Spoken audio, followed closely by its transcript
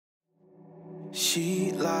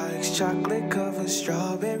She likes chocolate covered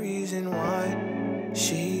strawberries and wine.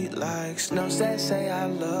 She likes notes that say I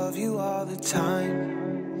love you all the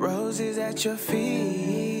time. Roses at your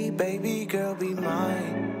feet, baby girl be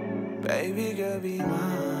mine. Baby girl be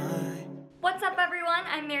mine. What's up everyone,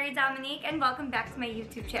 I'm Dominique and welcome back to my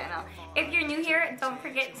YouTube channel. If you're new here, don't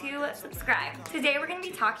forget to subscribe. Today we're going to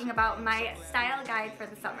be talking about my style guide for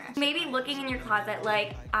the summer. Maybe looking in your closet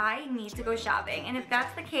like, I need to go shopping, and if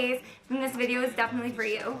that's the case, then this video is definitely for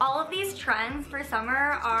you. All of these trends for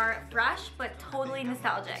summer are fresh but totally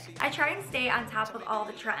nostalgic. I try and stay on top of all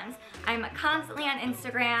the trends. I'm constantly on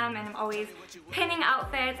Instagram and I'm always pinning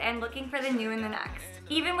outfits and looking for the new and the next.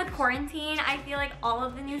 Even with quarantine, I feel like all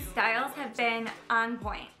of the new styles have been on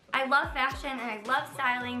point. I love fashion and I love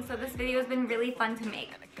styling, so this video has been really fun to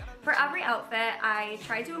make. For every outfit, I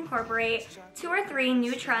try to incorporate 2 or 3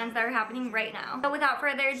 new trends that are happening right now. So without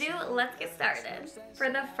further ado, let's get started. For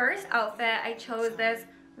the first outfit, I chose this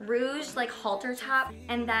rouge like halter top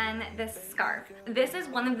and then this scarf. This is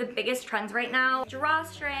one of the biggest trends right now.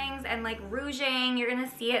 Drawstrings and like rouging, you're gonna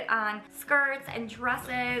see it on skirts and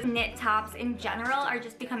dresses. Knit tops in general are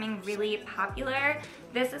just becoming really popular.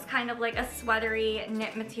 This is kind of like a sweatery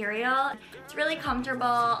knit material. It's really comfortable,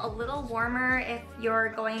 a little warmer if you're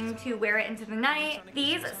going to wear it into the night.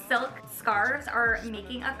 These silk scarves are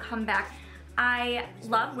making a comeback. I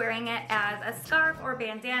love wearing it as a scarf or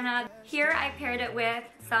bandana. Here I paired it with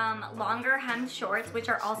some longer hemmed shorts, which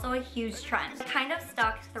are also a huge trend. I kind of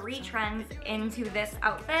stuck 3 trends into this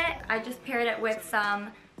outfit. I just paired it with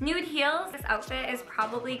some nude heels. This outfit is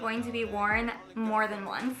probably going to be worn more than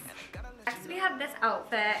once. Next we have this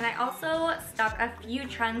outfit, and I also stuck a few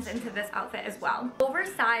trends into this outfit as well.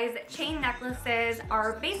 Oversized chain necklaces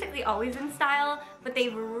are basically always in style, but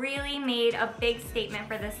they've really made a big statement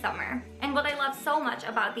for this summer. And what I love so much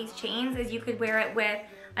about these chains is you could wear it with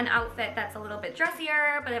an outfit that's a little bit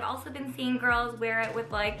dressier, but I've also been seeing girls wear it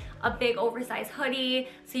with like a big oversized hoodie,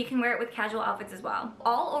 so you can wear it with casual outfits as well.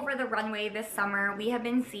 All over the runway this summer, we have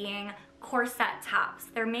been seeing corset tops.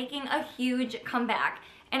 They're making a huge comeback.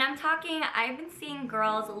 And I'm talking, I've been seeing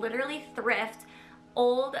girls literally thrift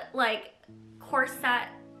old like corset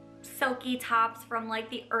silky tops from like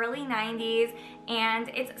the early 90s, and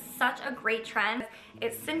it's such a great trend.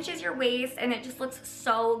 It cinches your waist and it just looks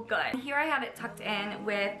so good. Here I have it tucked in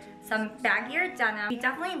with some baggier denim. We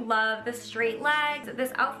definitely love the straight legs.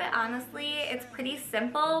 This outfit, honestly, it's pretty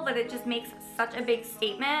simple, but it just makes such a big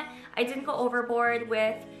statement. I didn't go overboard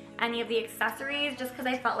with any of the accessories just because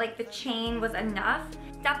I felt like the chain was enough.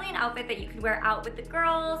 Definitely an outfit that you could wear out with the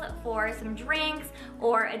girls for some drinks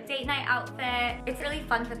or a date night outfit. It's really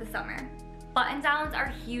fun for the summer. Button downs are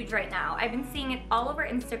huge right now. I've been seeing it all over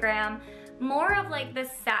Instagram. More of like this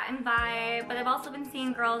satin vibe, but I've also been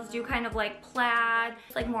seeing girls do kind of like plaid,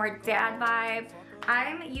 like more dad vibe.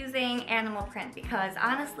 I'm using animal print because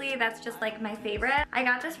honestly that's just like my favorite. I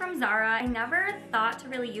got this from Zara. I never thought to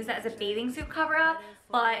really use it as a bathing suit cover up,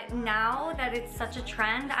 but now that it's such a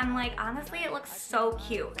trend, I'm like, honestly it looks so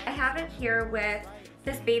cute. I have it here with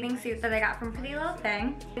this bathing suit that I got from Pretty Little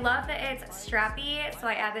Thing. I love that it's strappy, so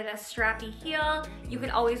I added a strappy heel. You could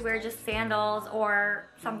always wear just sandals or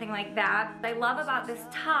something like that. What I love about this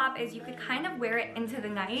top is you could kind of wear it into the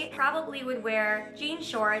night. Probably would wear jean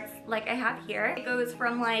shorts like I have here. It goes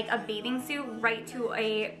from like a bathing suit right to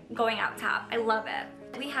a going out top. I love it.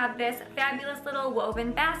 We have this fabulous little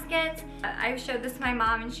woven basket. I showed this to my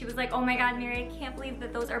mom and she was like, oh my god, Mary, I can't believe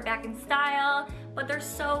that those are back in style, but they're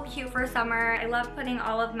so cute for summer. I love putting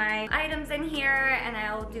all of my items in here, and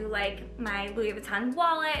I'll do like my Louis Vuitton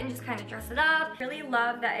wallet and just kind of dress it up. Really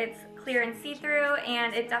love that it's clear and see-through,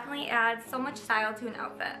 and it definitely adds so much style to an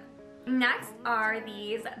outfit. Next are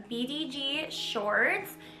these BDG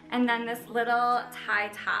shorts and then this little tie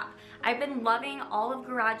top. I've been loving all of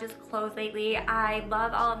Garage's clothes lately. I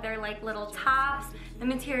love all of their like little tops. The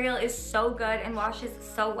material is so good and washes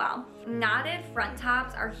so well. Knotted front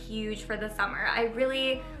tops are huge for the summer. I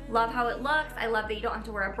really love how it looks. I love that you don't have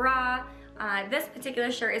to wear a bra. This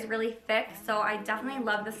particular shirt is really thick, so I definitely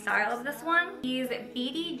love the style of this one. These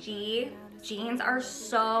BDG jeans are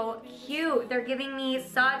so cute. They're giving me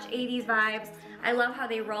such 80s vibes. I love how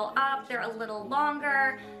they roll up. They're a little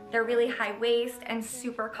longer. They're really high waist and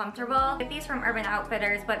super comfortable. I get these from Urban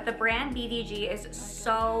Outfitters, but the brand BDG is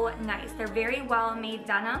so nice. They're very well made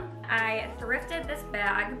denim. I thrifted this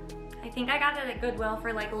bag. I think I got it at Goodwill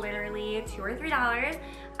for like literally $2 or $3.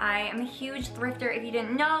 I am a huge thrifter. If you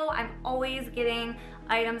didn't know, I'm always getting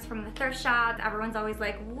items from the thrift shops. Everyone's always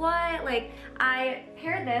like, what? Like, I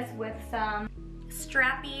paired this with some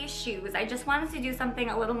strappy shoes. I just wanted to do something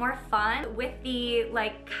a little more fun. With the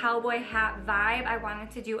like cowboy hat vibe, I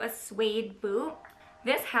wanted to do a suede boot.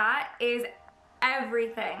 This hat is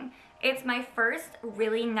everything. It's my first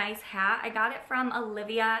really nice hat. I got it from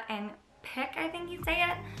Olivia and Pick, I think you'd say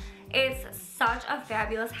it. It's such a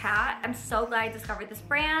fabulous hat. I'm so glad I discovered this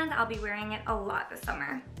brand. I'll be wearing it a lot this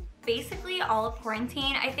summer. Basically all of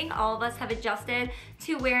quarantine, I think all of us have adjusted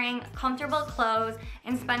to wearing comfortable clothes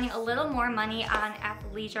and spending a little more money on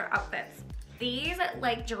athleisure outfits. These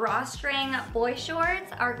like drawstring boy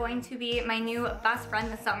shorts are going to be my new best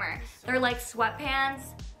friend this summer. They're like sweatpants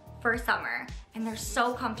for summer and they're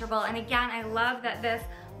so comfortable. And again, I love that this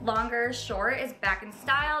longer short is back in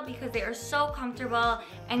style because they are so comfortable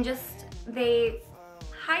and just they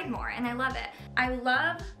hide more and I love it. I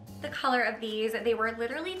love the color of these. They were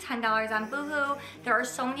literally $10 on Boohoo. There are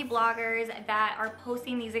so many bloggers that are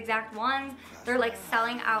posting these exact ones. They're like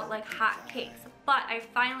selling out like hot cakes. But I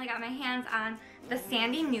finally got my hands on the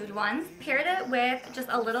sandy nude ones. Paired it with just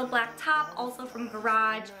a little black top, also from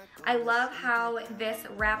Garage. I love how this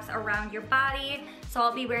wraps around your body, so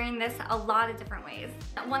I'll be wearing this a lot of different ways.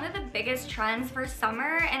 One of the biggest trends for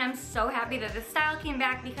summer, and I'm so happy that this style came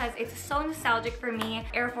back because it's so nostalgic for me,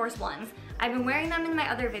 Air Force Ones. I've been wearing them in my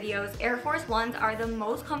other videos. Air Force Ones are the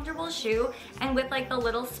most comfortable shoe, and with like the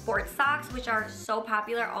little sports socks, which are so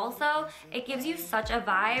popular also, it gives you such a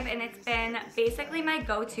vibe, and it's been basically my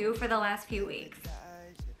go-to for the last few weeks.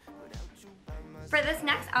 For this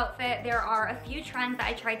next outfit, there are a few trends that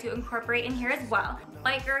I tried to incorporate in here as well.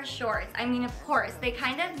 Biker shorts. I mean, of course, they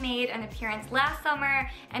kind of made an appearance last summer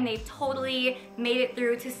and they've totally made it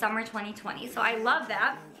through to summer 2020. So I love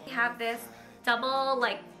that. We have this double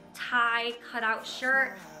like tie cutout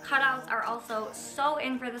shirt. Cutouts are also so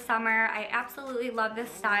in for the summer. I absolutely love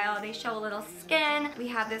this style. They show a little skin. We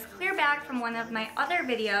have this clear back from one of my other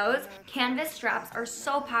videos. Canvas straps are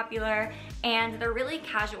so popular and they're really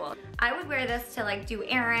casual. I would wear this to like do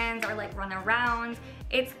errands or like run around.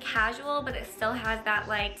 It's casual, but it still has that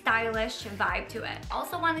like stylish vibe to it.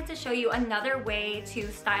 Also wanted to show you another way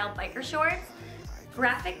to style biker shorts.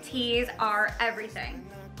 Graphic tees are everything.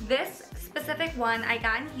 This specific one I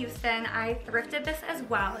got in Houston. I thrifted this as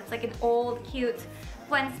well. It's like an old, cute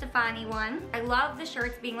Gwen Stefani one. I love the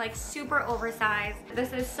shirts being like super oversized.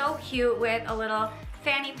 This is so cute with a little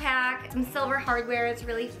fanny pack, some silver hardware. It's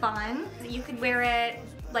really fun. You could wear it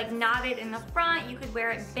like knotted in the front. You could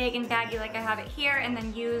wear it big and baggy like I have it here and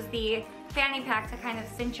then use the fanny pack to kind of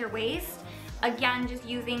cinch your waist. Again, just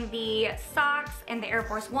using the socks and the Air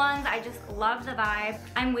Force Ones, I just love the vibe.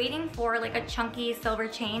 I'm waiting for like a chunky silver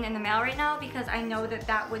chain in the mail right now because I know that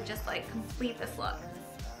that would just like complete this look.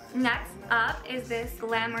 Next up is this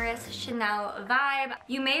glamorous Chanel vibe.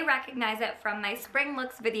 You may recognize it from my spring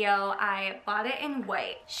looks video. I bought it in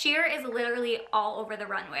white. Sheer is literally all over the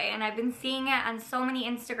runway and I've been seeing it on so many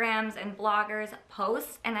Instagrams and bloggers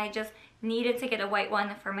posts and I just needed to get a white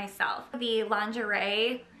one for myself. The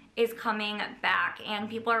lingerie is coming back and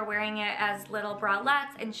people are wearing it as little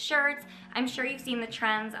bralettes and shirts. I'm sure you've seen the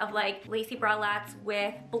trends of like lacy bralettes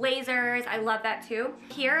with blazers. I love that too.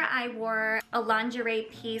 Here I wore a lingerie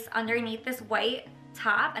piece underneath this white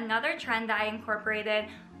top. Another trend that I incorporated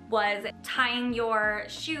was tying your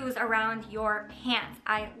shoes around your pants.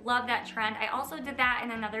 I love that trend. I also did that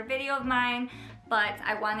in another video of mine, but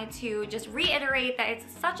I wanted to just reiterate that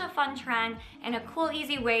it's such a fun trend and a cool,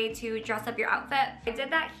 easy way to dress up your outfit. I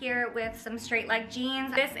did that here with some straight leg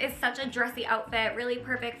jeans. This is such a dressy outfit, really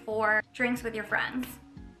perfect for drinks with your friends.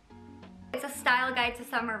 It's a style guide to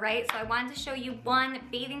summer, right? So I wanted to show you one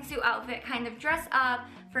bathing suit outfit, kind of dress up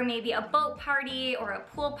for maybe a boat party or a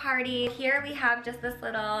pool party. Here we have just this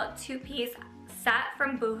little two-piece set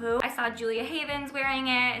from Boohoo. I saw Julia Havens wearing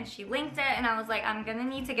it and she linked it and I was like, I'm gonna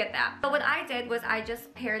need to get that. But what I did was I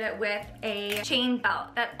just paired it with a chain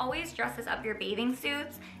belt that always dresses up your bathing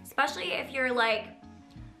suits, especially if you're like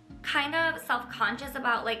kind of self-conscious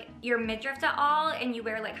about like your midriff at all and you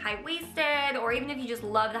wear like high-waisted, or even if you just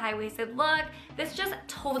love the high-waisted look, this just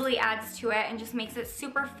totally adds to it and just makes it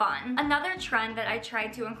super fun. Another trend that I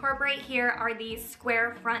tried to incorporate here are these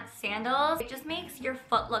square front sandals. It just makes your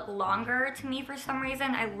foot look longer to me for some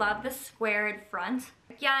reason. I love the squared front.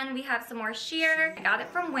 Again, we have some more sheer. I got it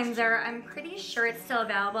from Windsor. I'm pretty sure it's still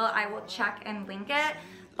available. I will check and link it.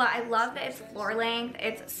 But I love that it's floor length.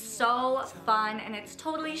 It's so fun and it's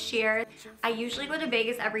totally sheer. I usually go to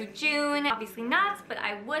Vegas every June. Obviously not, but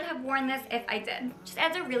I would have worn this if I did. Just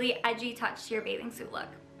adds a really edgy touch to your bathing suit look.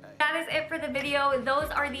 That is it for the video.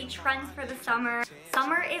 Those are the trends for the summer.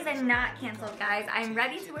 Summer is not canceled, guys. I'm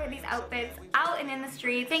ready to wear these outfits out and in the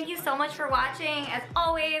streets. Thank you so much for watching. As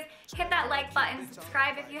always, hit that like button,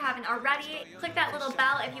 subscribe if you haven't already. Click that little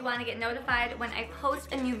bell if you want to get notified when I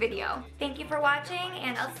post a new video. Thank you for watching,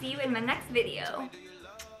 and I'll see you in my next video.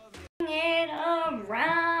 Bring it around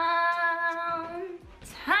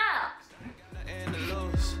town.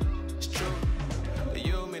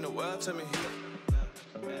 You mean the world to me.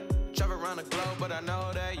 Travel around the globe, but I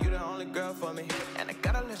know that you the only girl for me. And I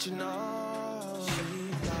gotta let you know,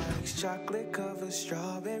 she likes chocolate covered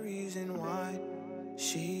strawberries and wine.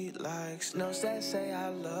 She likes notes that say I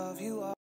love you all.